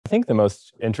think the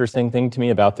most interesting thing to me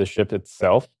about the ship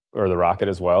itself, or the rocket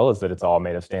as well, is that it's all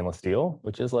made of stainless steel,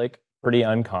 which is like pretty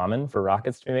uncommon for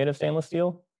rockets to be made of stainless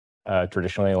steel.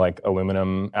 Traditionally, like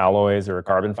aluminum alloys or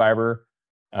carbon fiber.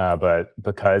 But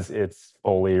because it's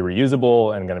fully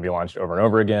reusable and going to be launched over and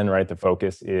over again, right? The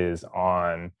focus is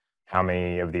on how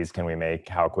many of these can we make,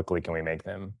 how quickly can we make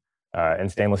them, and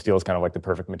stainless steel is kind of like the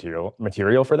perfect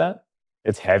material for that.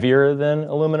 It's heavier than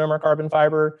aluminum or carbon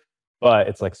fiber, but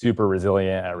it's like super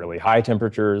resilient at really high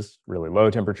temperatures, really low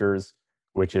temperatures,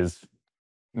 which is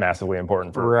massively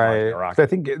important for launching a Right. rocket. So I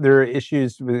think there are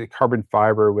issues with carbon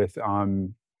fiber with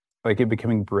like it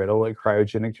becoming brittle at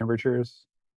cryogenic temperatures.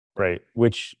 Right,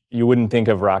 which you wouldn't think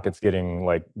of rockets getting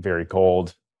like very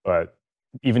cold, but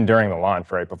even during the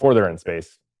launch, right, before they're in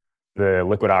space, the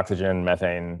liquid oxygen,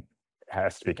 methane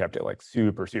has to be kept at like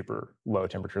super, super low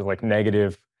temperatures, like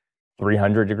negative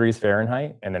 300 degrees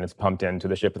Fahrenheit, and then it's pumped into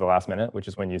the ship at the last minute, which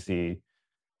is when you see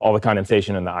all the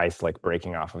condensation and the ice like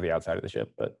breaking off of the outside of the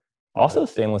ship. But also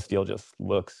stainless steel just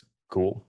looks cool.